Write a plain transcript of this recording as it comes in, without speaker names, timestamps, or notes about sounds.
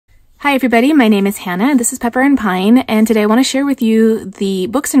Hi everybody, my name is Hannah and this is Pepper and Pine, and today I want to share with you the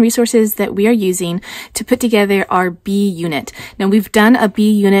books and resources that we are using to put together our B unit. Now we've done a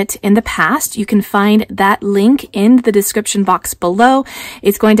B unit in the past. You can find that link in the description box below.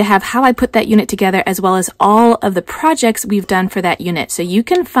 It's going to have how I put that unit together as well as all of the projects we've done for that unit. So you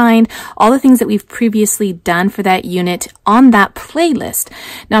can find all the things that we've previously done for that unit on that playlist.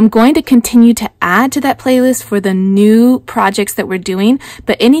 Now I'm going to continue to add to that playlist for the new projects that we're doing,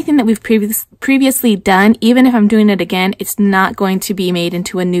 but anything that we've previously done, even if I'm doing it again, it's not going to be made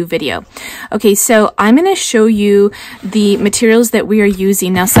into a new video. Okay, so I'm going to show you the materials that we are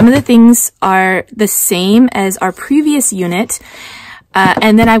using. Now, some of the things are the same as our previous unit,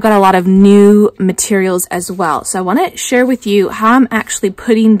 and then I've got a lot of new materials as well. So I want to share with you how I'm actually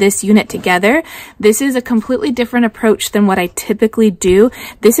putting this unit together. This is a completely different approach than what I typically do.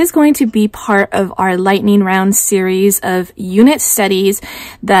 This is going to be part of our lightning round series of unit studies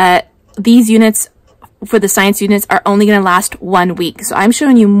that these units for the science units are only going to last 1 week. So I'm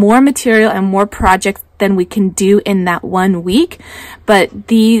showing you more material and more projects than we can do in that 1 week. But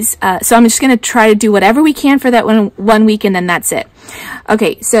these, so I'm just going to try to do whatever we can for that one week, and then that's it.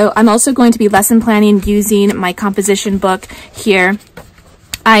 Okay, so I'm also going to be lesson planning using my composition book here.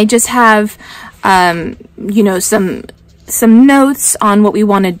 I just have, you know, some notes on what we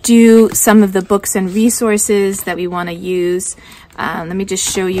want to do, some of the books and resources that we want to use. Let me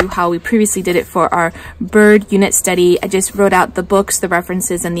just show you how we previously did it for our bird unit study. I just wrote out the books, the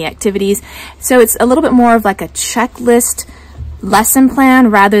references, and the activities. So it's a little bit more of like a checklist lesson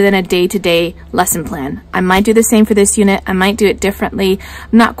plan rather than a day-to-day lesson plan. I might do the same for this unit. I might do it differently.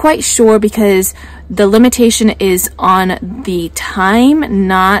 I'm not quite sure because the limitation is on the time,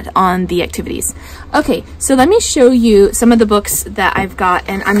 not on the activities. Okay, so let me show you some of the books that I've got,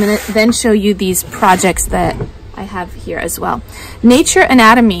 and I'm going to then show you these projects that I have here as well. Nature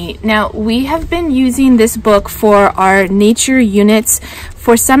Anatomy. Now, we have been using this book for our nature units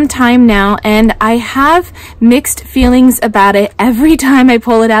for some time now, and I have mixed feelings about it. Every time I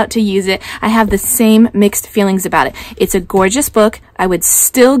pull it out to use it, I have the same mixed feelings about it. It's a gorgeous book. I would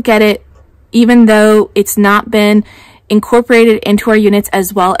still get it even though it's not been incorporated into our units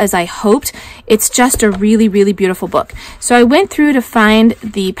as well as I hoped. It's just a really, really beautiful book. So I went through to find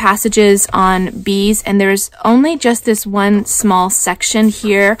the passages on bees, and there's only just this one small section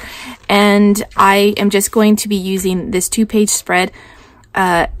here, and I am just going to be using this 2-page spread,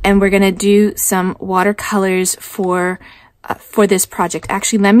 and we're going to do some watercolors for this project.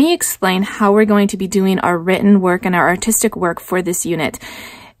 Actually, let me explain how we're going to be doing our written work and our artistic work for this unit.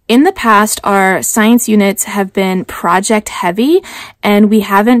 In the past, our science units have been project heavy, and we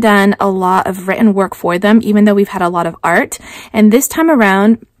haven't done a lot of written work for them, even though we've had a lot of art. And this time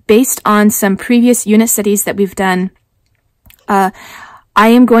around, based on some previous unit studies that we've done, I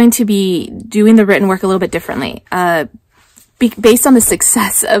am going to be doing the written work a little bit differently, based on the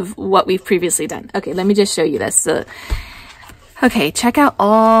success of what we've previously done. Okay, let me just show you this. Okay, check out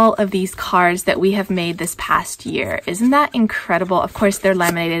all of these cards that we have made this past year. Isn't that incredible? Of course, they're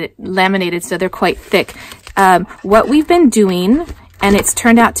laminated, so they're quite thick. What we've been doing, and it's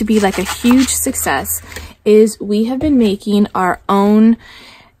turned out to be like a huge success, is we have been making our own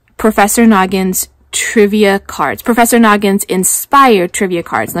Professor Noggins trivia cards. Professor Noggins inspired trivia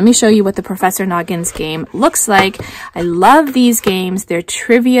cards. Let me show you what the Professor Noggins game looks like. I love these games. They're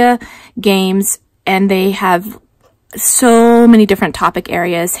trivia games, and they have so many different topic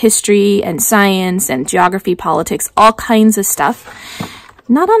areas: history and science and geography, politics, all kinds of stuff.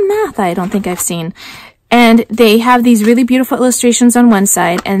 Not on math, I don't think I've seen. And they have these really beautiful illustrations on one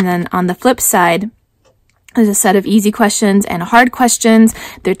side, and then on the flip side, there's a set of easy questions and hard questions.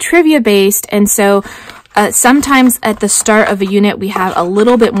 They're trivia based, and so sometimes at the start of a unit, we have a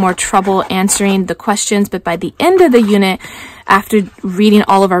little bit more trouble answering the questions, but by the end of the unit, after reading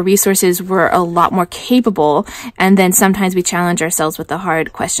all of our resources, we're a lot more capable, and then sometimes we challenge ourselves with the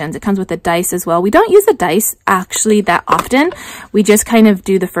hard questions. It comes with the dice as well. We don't use the dice actually that often. We just kind of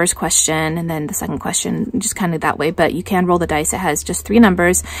do the first question and then the second question, just kind of that way, but you can roll the dice. It has just 3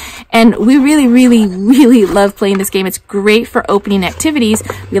 numbers, and we really, really, really love playing this game. It's great for opening activities.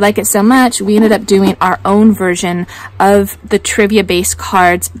 We like it so much, we ended up doing our own version of the trivia-based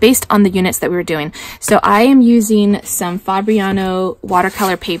cards based on the units that we were doing. So I am using some Fabriano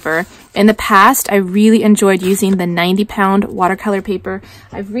watercolor paper. In the past, I really enjoyed using the 90-pound watercolor paper.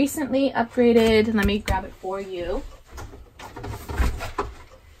 I've recently upgraded. Let me grab it for you.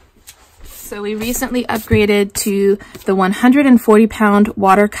 So we recently upgraded to the 140-pound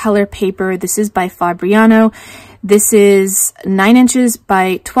watercolor paper. This is by Fabriano. This is 9 inches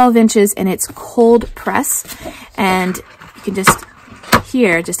by 12 inches, and it's cold press. And you can just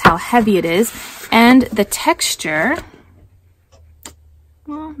here just how heavy it is, and the texture.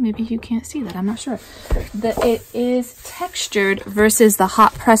 Well, maybe you can't see that, I'm not sure. It is textured versus the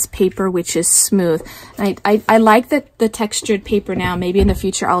hot press paper, which is smooth. I like the textured paper now. Maybe in the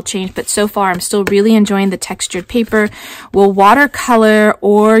future I'll change, but so far I'm still really enjoying the textured paper. We'll watercolor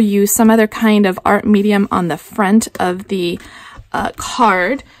or use some other kind of art medium on the front of the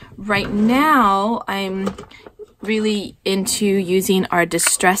card. Right now, I'm really into using our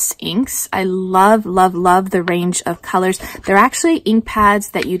distress inks. I love, love, love the range of colors. They're actually ink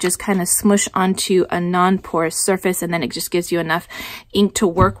pads that you just kind of smush onto a non-porous surface, and then it just gives you enough ink to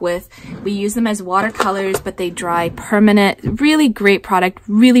work with. We use them as watercolors, but they dry permanent. Really great product.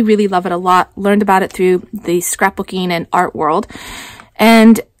 Really, really love it a lot. Learned about it through the scrapbooking and art world.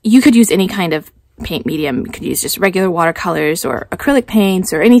 And you could use any kind of paint medium. You could use just regular watercolors or acrylic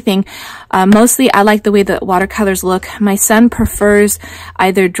paints or anything. Mostly I like the way the watercolors look. My son prefers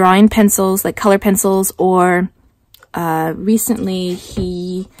either drawing pencils, like color pencils, or recently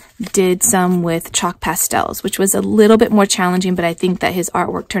he did some with chalk pastels, which was a little bit more challenging, but I think that his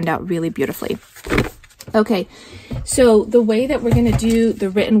artwork turned out really beautifully. Okay, so the way that we're going to do the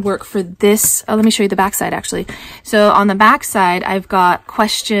written work for this, let me show you the back side actually. So on the back side, I've got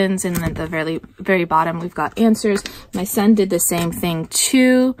questions, and at the very bottom, we've got answers. My son did the same thing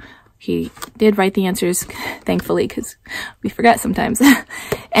too. He did write the answers, thankfully, because we forget sometimes.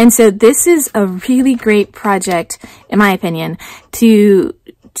 And so this is a really great project, in my opinion, to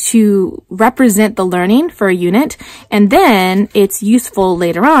represent the learning for a unit, and then it's useful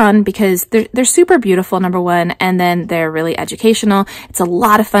later on because they're super beautiful, number one, and then they're really educational. It's a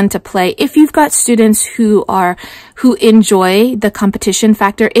lot of fun to play if you've got students who enjoy the competition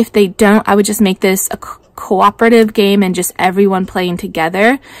factor. If they don't, I would just make this a cooperative game and just everyone playing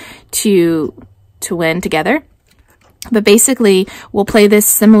together to win together. But basically, we'll play this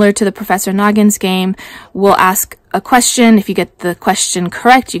similar to the Professor Noggins game. We'll ask a question. If you get the question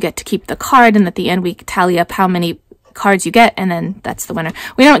correct, you get to keep the card, and at the end we tally up how many cards you get, and then that's the winner.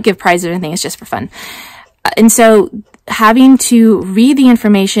 We don't give prizes or anything, it's just for fun. And so having to read the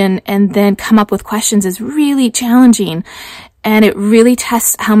information and then come up with questions is really challenging. And it really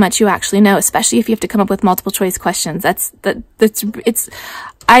tests how much you actually know, especially if you have to come up with multiple choice questions.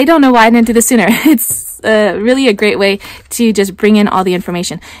 I don't know why I didn't do this sooner. It's really a great way to just bring in all the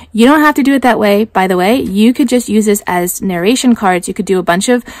information. You don't have to do it that way, by the way. You could just use this as narration cards. You could do a bunch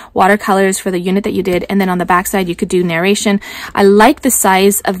of watercolors for the unit that you did, and then on the back side you could do narration. I like the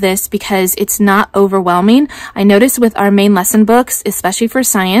size of this because it's not overwhelming. I noticed with our main lesson books, especially for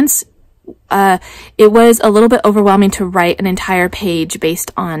science, it was a little bit overwhelming to write an entire page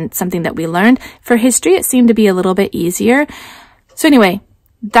based on something that we learned. For history, it seemed to be a little bit easier. So anyway,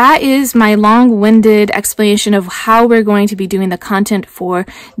 that is my long-winded explanation of how we're going to be doing the content for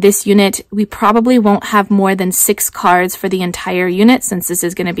this unit. We probably won't have more than 6 cards for the entire unit, since this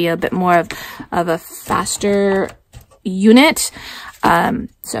is going to be a bit more of a faster unit.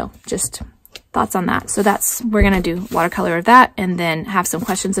 So just thoughts on that. So we're going to do watercolor of that and then have some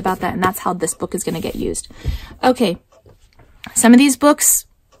questions about that. And that's how this book is going to get used. Okay. Some of these books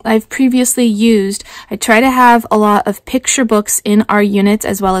I've previously used. I try to have a lot of picture books in our units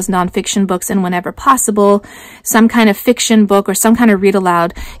as well as nonfiction books, and whenever possible, some kind of fiction book or some kind of read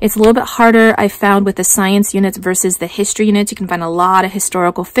aloud. It's a little bit harder, I found, with the science units versus the history units. You can find a lot of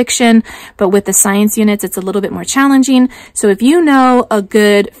historical fiction, but with the science units, it's a little bit more challenging. So if you know a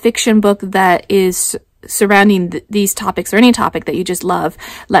good fiction book that is surrounding these topics or any topic that you just love,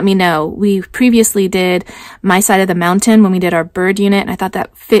 let me know. We previously did My Side of the Mountain when we did our bird unit, and I thought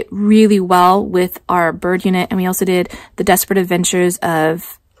that fit really well with our bird unit. And we also did The Desperate Adventures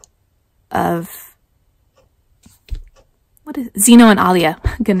of what is it? Zeno and Alia,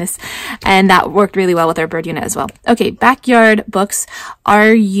 goodness. And that worked really well with our bird unit as well. Okay, backyard books,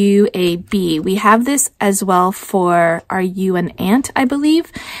 Are You a Bee? We have this as well for Are You an Ant, I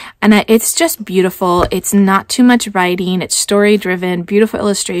believe. And it's just beautiful. It's not too much writing. It's story driven, beautiful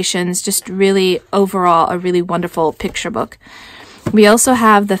illustrations, just really overall a really wonderful picture book. We also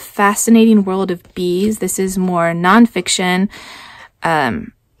have The Fascinating World of Bees. This is more nonfiction.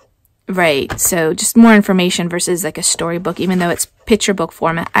 Right, so just more information versus like a storybook, even though it's picture book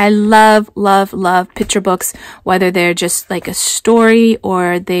format. I love, love, love picture books, whether they're just like a story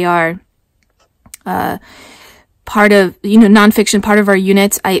or they are part of, nonfiction, part of our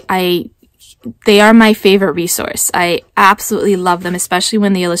units. They are my favorite resource. I absolutely love them, especially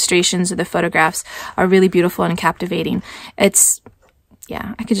when the illustrations or the photographs are really beautiful and captivating.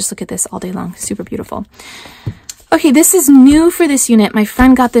 Yeah, I could just look at this all day long. Super beautiful. Okay, this is new for this unit. My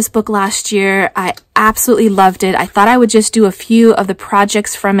friend got this book last year. I absolutely loved it. I thought I would just do a few of the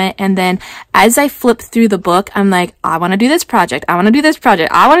projects from it, and then as I flipped through the book, I'm like, I want to do this project, I want to do this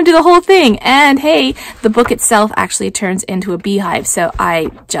project, I want to do the whole thing. And hey, the book itself actually turns into a beehive, so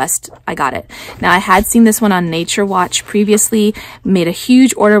I got it. Now, I had seen this one on Nature Watch previously, made a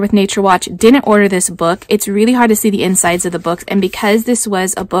huge order with Nature Watch, didn't order this book. It's really hard to see the insides of the books, and because this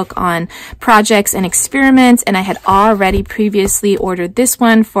was a book on projects and experiments, and I had already previously ordered this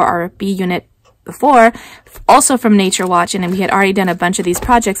one for our B unit before, also from Nature Watch, and we had already done a bunch of these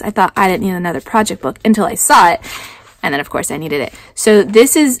projects, I thought I didn't need another project book until I saw it. And then of course I needed it. So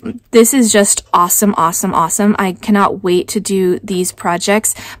this is just awesome, awesome, awesome. I cannot wait to do these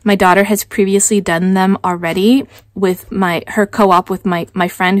projects. My daughter has previously done them already with her co-op with my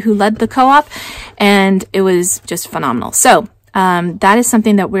friend who led the co-op, and it was just phenomenal. So that is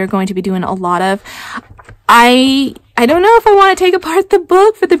something that we're going to be doing a lot of. I don't know if I want to take apart the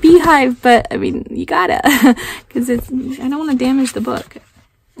book for the beehive, but I mean, you gotta, because I don't want to damage the book.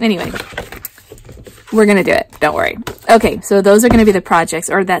 Anyway, we're going to do it. Don't worry. Okay, so those are going to be the projects,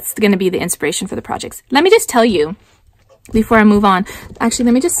 or that's going to be the inspiration for the projects. Let me just tell you, before I move on, actually,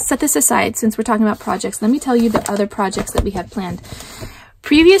 let me just set this aside since we're talking about projects. Let me tell you the other projects that we have planned.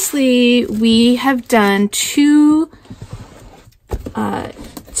 Previously, we have done two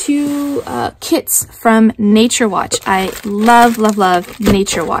kits from Nature Watch. I love, love, love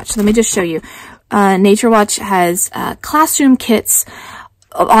Nature Watch. Let me just show you. Nature Watch has classroom kits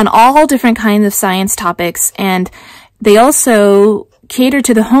on all different kinds of science topics, and they also cater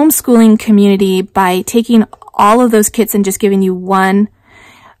to the homeschooling community by taking all of those kits and just giving you one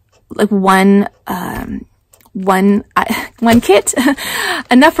kit,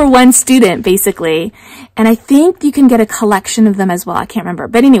 enough for one student, basically. And I think you can get a collection of them as well. I can't remember.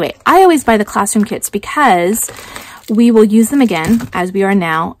 But anyway, I always buy the classroom kits because we will use them again as we are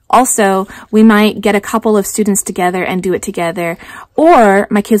now. Also, we might get a couple of students together and do it together, or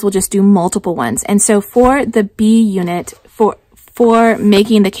my kids will just do multiple ones. And so for the B unit, for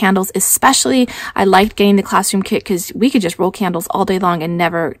making the candles especially, I liked getting the classroom kit because we could just roll candles all day long and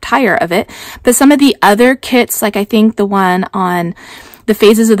never tire of it. But some of the other kits, like I think the one on the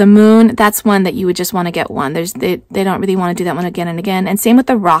phases of the moon, that's one that you would just want to get one. They don't really want to do that one again and again. And same with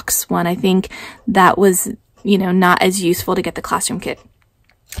the rocks one. I think that was, you know, not as useful to get the classroom kit.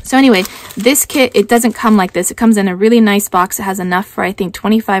 So anyway, this kit, it doesn't come like this. It comes in a really nice box. It has enough for, I think,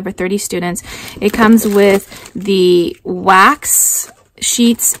 25 or 30 students. It comes with the wax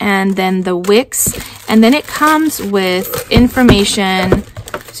sheets and then the wicks. And then it comes with information.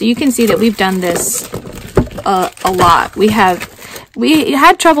 So you can see that we've done this a lot. We had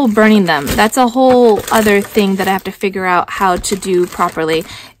trouble burning them. That's a whole other thing that I have to figure out how to do properly,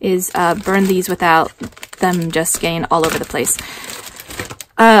 is burn these without them just getting all over the place.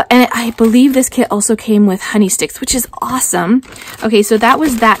 And I believe this kit also came with honey sticks, which is awesome. Okay, so that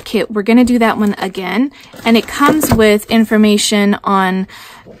was that kit. We're going to do that one again. And it comes with information on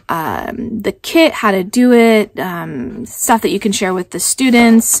the kit, how to do it, stuff that you can share with the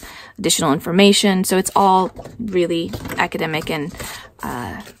students, additional information. So it's all really academic and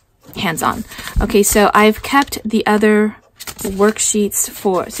hands-on. Okay, so I've kept the other worksheets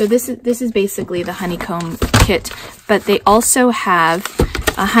for, so this is basically the honeycomb kit, but they also have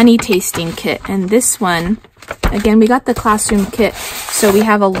a honey tasting kit. And this one, again, we got the classroom kit, so we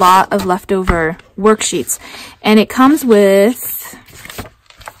have a lot of leftover worksheets. And it comes with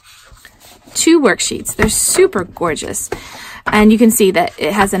 2 worksheets. They're super gorgeous. And you can see that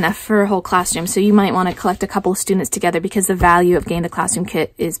it has enough for a whole classroom. So you might want to collect a couple of students together because the value of getting the classroom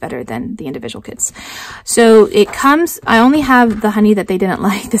kit is better than the individual kits. So it comes, I only have the honey that they didn't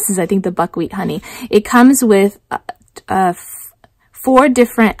like. This is, I think, the buckwheat honey. It comes with 4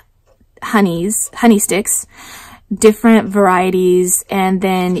 different honey sticks, different varieties, and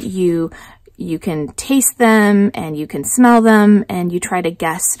then you can taste them and you can smell them and you try to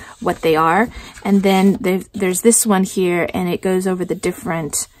guess what they are. And then there's this one here, and it goes over the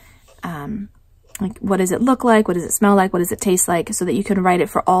different, like, what does it look like? What does it smell like? What does it taste like? So that you can write it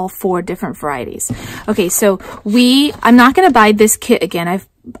for all 4 different varieties. Okay, so I'm not going to buy this kit again.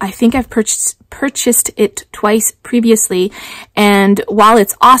 I think I've purchased it twice previously, and while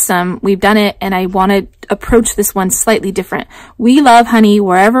it's awesome, we've done it, and I want to approach this one slightly different. We love honey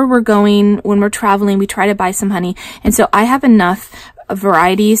wherever we're going. When we're traveling, we try to buy some honey, and so I have enough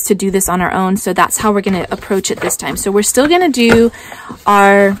varieties to do this on our own, so that's how we're going to approach it this time. So we're still going to do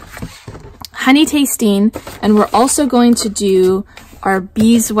our honey tasting, and we're also going to do our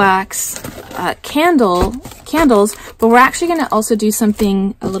beeswax candle candles, but we're actually going to also do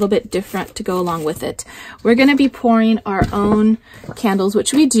something a little bit different to go along with it. We're going to be pouring our own candles,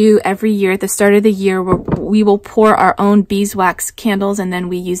 which we do every year at the start of the year, where we will pour our own beeswax candles, and then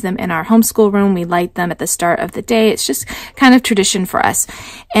we use them in our homeschool room. We light them at the start of the day. It's just kind of tradition for us.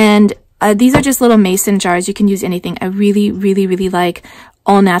 And these are just little mason jars. You can use anything. I really, really, really like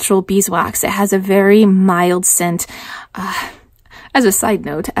all natural beeswax. It has a very mild scent. As a side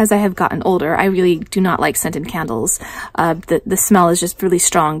note, as I have gotten older, I really do not like scented candles. The smell is just really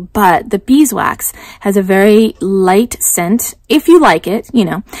strong, but the beeswax has a very light scent, if you like it, you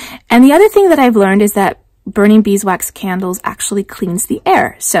know. And the other thing that I've learned is that burning beeswax candles actually cleans the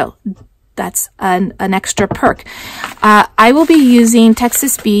air. So that's an extra perk. I will be using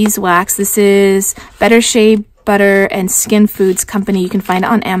Texas beeswax. This is Better Shea Butter and Skin Foods Company. You can find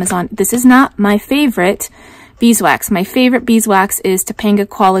it on Amazon. This is not my favorite beeswax. My favorite beeswax is Topanga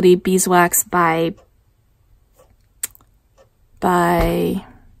Quality Beeswax by, oh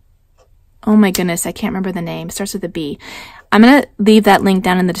my goodness, I can't remember the name. It starts with a B. I'm going to leave that link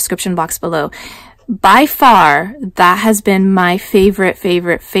down in the description box below. By far, that has been my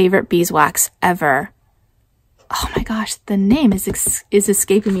favorite beeswax ever. Oh my gosh, the name is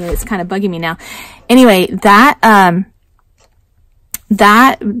escaping me. It's kind of bugging me now. Anyway, that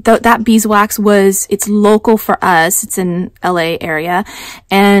beeswax it's local for us. It's in LA area,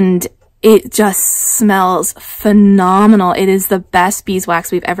 and it just smells phenomenal. It is the best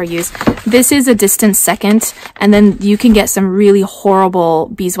beeswax we've ever used. This is a distant second, and then you can get some really horrible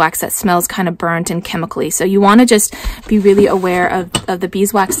beeswax that smells kind of burnt and chemically. So you want to just be really aware of the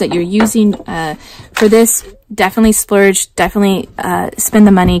beeswax that you're using. For this, definitely splurge, definitely spend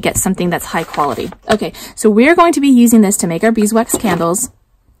the money, get something that's high quality. Okay, so we're going to be using this to make our beeswax candles,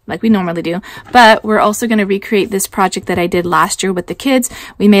 like we normally do, but we're also going to recreate this project that I did last year with the kids.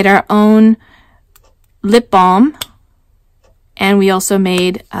 We made our own lip balm, and we also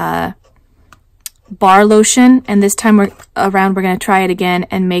made bar lotion, and this time we're going to try it again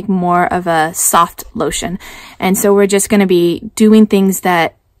and make more of a soft lotion. And so we're just going to be doing things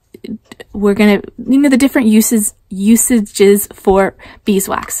that we're going to, you know, the different usages for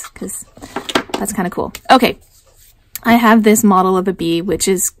beeswax, because that's kind of cool. Okay, I have this model of a bee, which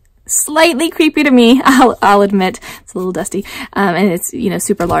is slightly creepy to me. I'll admit it's a little dusty, and it's, you know,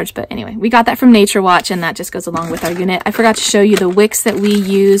 super large. But anyway, we got that from Nature Watch, and that just goes along with our unit. I forgot to show you the wicks that we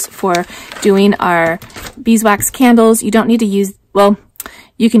use for doing our beeswax candles. You don't need to use, well,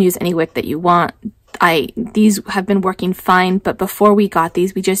 you can use any wick that you want. These have been working fine, but before we got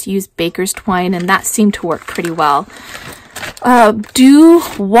these, we just used baker's twine, and that seemed to work pretty well. Do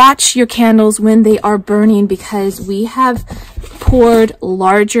watch your candles when they are burning, because we have poured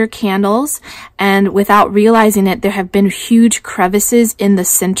larger candles, and without realizing it, there have been huge crevices in the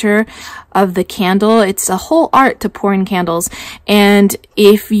center of the candle. It's a whole art to pouring candles, and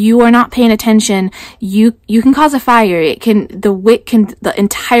if you are not paying attention, you can cause a fire. The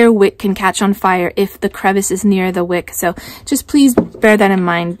entire wick can catch on fire if the crevice is near the wick. So just please bear that in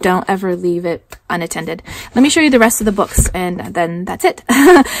mind. Don't ever leave it unattended. Let me show you the rest of the books, and then that's it,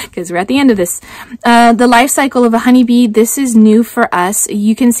 because we're at the end of this. The life cycle of a honeybee. This is new for us.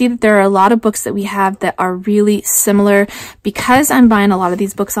 You can see that there are a lot of books that we have that are really similar. Because I'm buying a lot of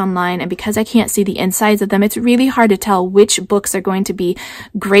these books online, and because I can't see the insides of them, it's really hard to tell which books are going to be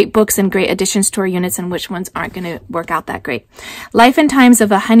great books and great additions to our units, and which ones aren't going to work out that great. Life and Times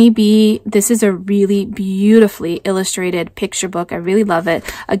of a Honeybee. This is a really beautifully illustrated picture book. I really love it.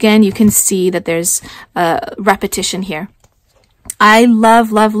 Again, you can see that there's repetition here. I love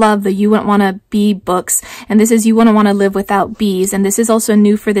the You Wouldn't Want to Bee books, and this is You Wouldn't Want to Live Without Bees, and this is also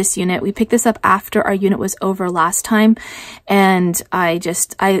new for this unit. We picked this up after our unit was over last time, and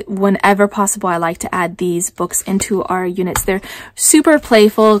whenever possible, I like to add these books into our units. They're super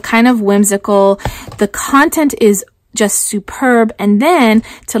playful, kind of whimsical. The content is just superb, and then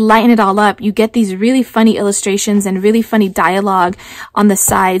to lighten it all up, you get these really funny illustrations and really funny dialogue on the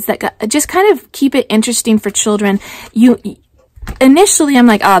sides that just kind of keep it interesting for children. Initially, I'm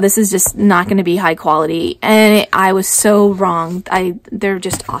like, oh, this is just not going to be high quality, and I was so wrong. They're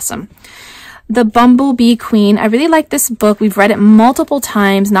just awesome. The Bumblebee Queen. I really like this book. We've read it multiple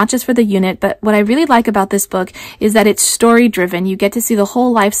times, not just for the unit, but what I really like about this book is that it's story driven. You get to see the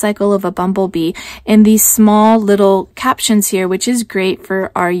whole life cycle of a bumblebee in these small little captions here, which is great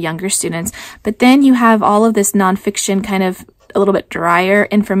for our younger students. But then you have all of this nonfiction, kind of a little bit drier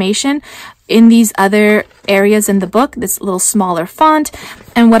information in these other areas in the book, this little smaller font.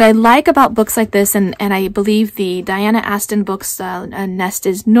 And what I like about books like this, and I believe the Diana Aston books, A Nest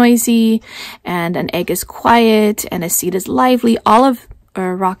is Noisy, and An Egg is Quiet, and A Seed is Lively, all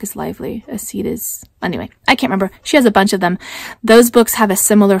or rock is lively, a seed is, anyway, I can't remember. She has a bunch of them. Those books have a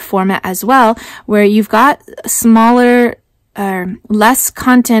similar format as well, where you've got smaller, less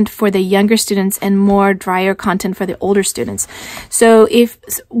content for the younger students and more drier content for the older students. So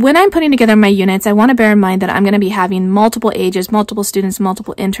when I'm putting together my units, I want to bear in mind that I'm going to be having multiple ages, multiple students,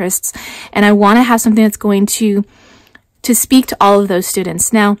 multiple interests, and I want to have something that's going to speak to all of those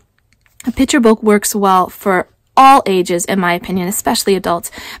students. Now, a picture book works well for all ages, in my opinion, especially adults.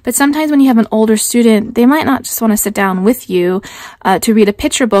 But sometimes when you have an older student, they might not just want to sit down with you to read a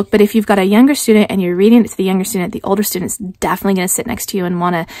picture book. But if you've got a younger student and you're reading it to the younger student, the older student's definitely going to sit next to you and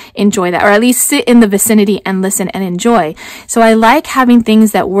want to enjoy that, or at least sit in the vicinity and listen and enjoy. So I like having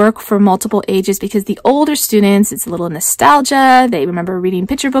things that work for multiple ages, because the older students, it's a little nostalgia. They remember reading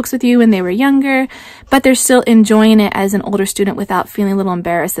picture books with you when they were younger, but they're still enjoying it as an older student without feeling a little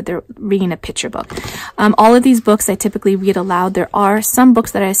embarrassed that they're reading a picture book. All of these books I typically read aloud. There are some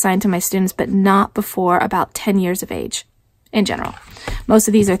books that I assign to my students, but not before about 10 years of age in general. Most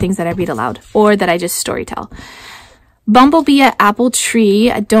of these are things that I read aloud or that I just storytell. Bumblebee at Apple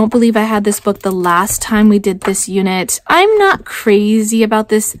Tree. I don't believe I had this book the last time we did this unit. I'm not crazy about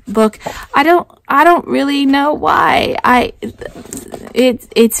this book. I don't really know why.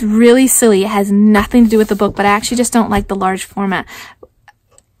 It's really silly. It has nothing to do with the book, but I actually just don't like the large format.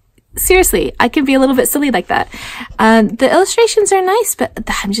 Seriously, I can be a little bit silly like that. The illustrations are nice, but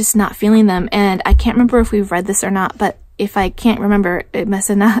I'm just not feeling them. And I can't remember if we've read this or not, but if I can't remember, it must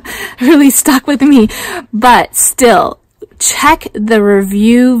have not really stuck with me. But still, check the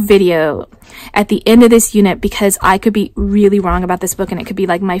review video at the end of this unit, because I could be really wrong about this book and it could be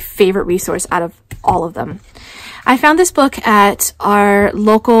like my favorite resource out of all of them. I found this book at our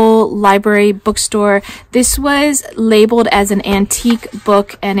local library bookstore. This was labeled as an antique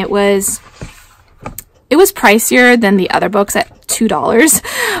book, and it was pricier than the other books at $2,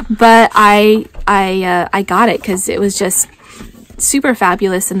 but I got it because it was just super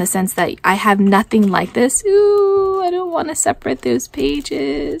fabulous in the sense that I have nothing like this. Ooh, I don't want to separate those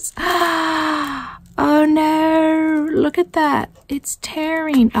pages. Oh no, look at that. It's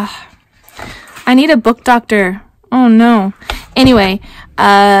tearing. Oh, I need a book doctor. Oh no. Anyway,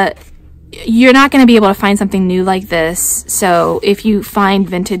 you're not going to be able to find something new like this. So if you find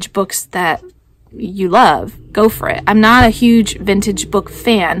vintage books that you love, go for it. I'm not a huge vintage book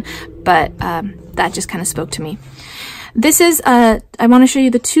fan, but that just kind of spoke to me. This is, I want to show you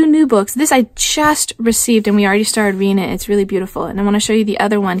the two new books. This I just received and we already started reading it. It's really beautiful. And I want to show you the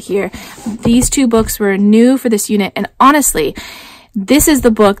other one here. These two books were new for this unit. And honestly, this is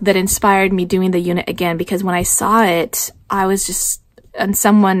the book that inspired me doing the unit again, because when I saw it, I was just on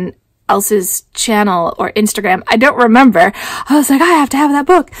someone else's channel or Instagram. I don't remember. I was like, I have to have that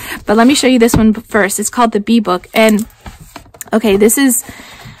book. But let me show you this one first. It's called The Bee Book. And okay, this is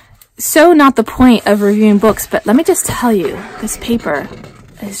so not the point of reviewing books, but let me just tell you, this paper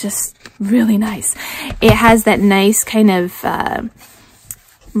is just really nice. It has that nice kind of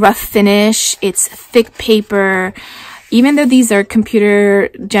rough finish. It's thick paper. Even though these are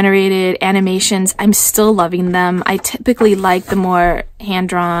computer-generated animations, I'm still loving them. I typically like the more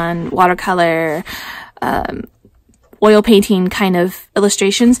hand-drawn, watercolor, oil painting kind of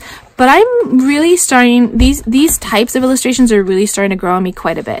illustrations. But I'm really starting, these types of illustrations are really starting to grow on me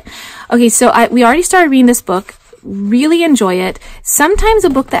quite a bit. Okay, so we already started reading this book. Really enjoy it. Sometimes a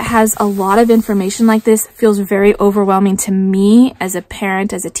book that has a lot of information like this feels very overwhelming to me as a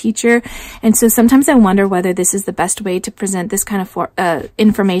parent, as a teacher. And so sometimes I wonder whether this is the best way to present this kind of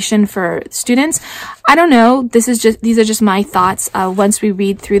information for students. I don't know. These are just my thoughts. Once we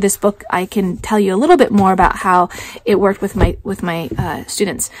read through this book, I can tell you a little bit more about how it worked with my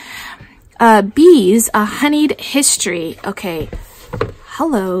students. Bees, a honeyed history. Okay.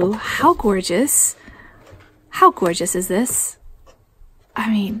 Hello. How gorgeous. How gorgeous is this?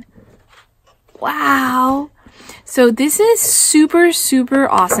 I mean, wow. So this is super, super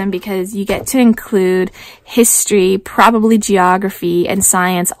awesome because you get to include history, probably geography, and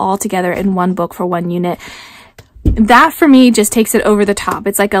science all together in one book for one unit. That for me just takes it over the top.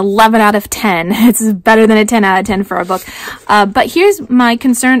 It's like 11 out of 10. It's better than a 10 out of 10 for a book. But here's my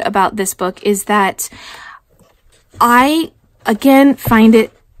concern about this book is that I, again, find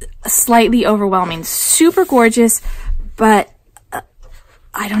it slightly overwhelming. Super gorgeous, but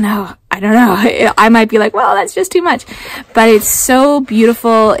I don't know. I might be like, well, that's just too much. But it's so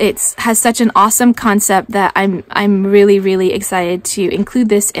beautiful. It has such an awesome concept that I'm really, really excited to include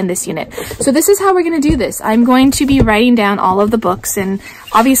this in this unit. So this is how we're going to do this. I'm going to be writing down all of the books, and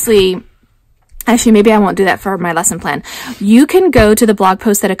obviously Actually, maybe I won't do that for my lesson plan. You can go to the blog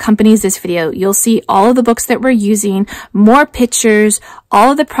post that accompanies this video. You'll see all of the books that we're using, more pictures,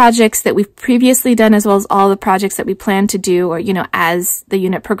 all of the projects that we've previously done, as well as all the projects that we plan to do, or, you know, as the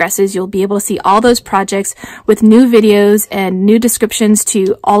unit progresses, you'll be able to see all those projects with new videos and new descriptions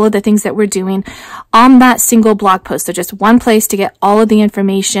to all of the things that we're doing on that single blog post. So just one place to get all of the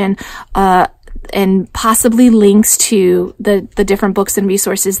information, and possibly links to the different books and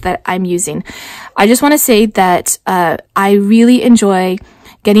resources that I'm using. I just want to say that I really enjoy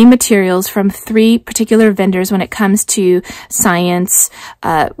getting materials from 3 particular vendors when it comes to science.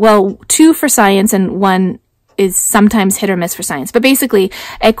 Well, 2 for science and 1 is sometimes hit or miss for science. But basically,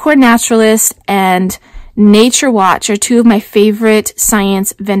 Core Naturalist and Nature Watch are 2 of my favorite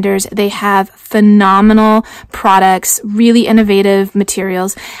science vendors. They have phenomenal products, really innovative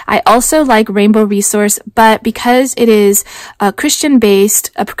materials. I also like Rainbow Resource, but because it is a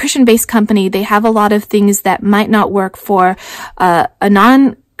Christian-based company, they have a lot of things that might not work for a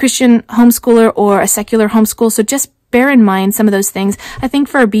non-Christian homeschooler or a secular homeschool. So just bear in mind some of those things. I think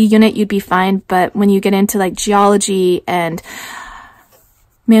for a B unit, you'd be fine, but when you get into like geology and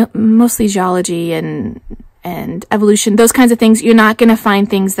mostly geology and evolution, those kinds of things, you're not going to find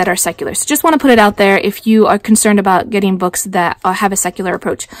things that are secular. So just want to put it out there if you are concerned about getting books that have a secular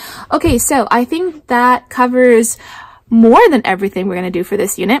approach. Okay, so I think that covers more than everything we're going to do for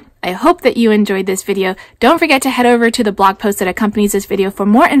this unit. I hope that you enjoyed this video. Don't forget to head over to the blog post that accompanies this video for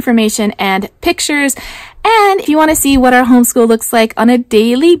more information and pictures. And if you want to see what our homeschool looks like on a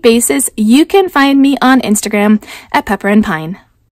daily basis, you can find me on Instagram at Pepper and Pine.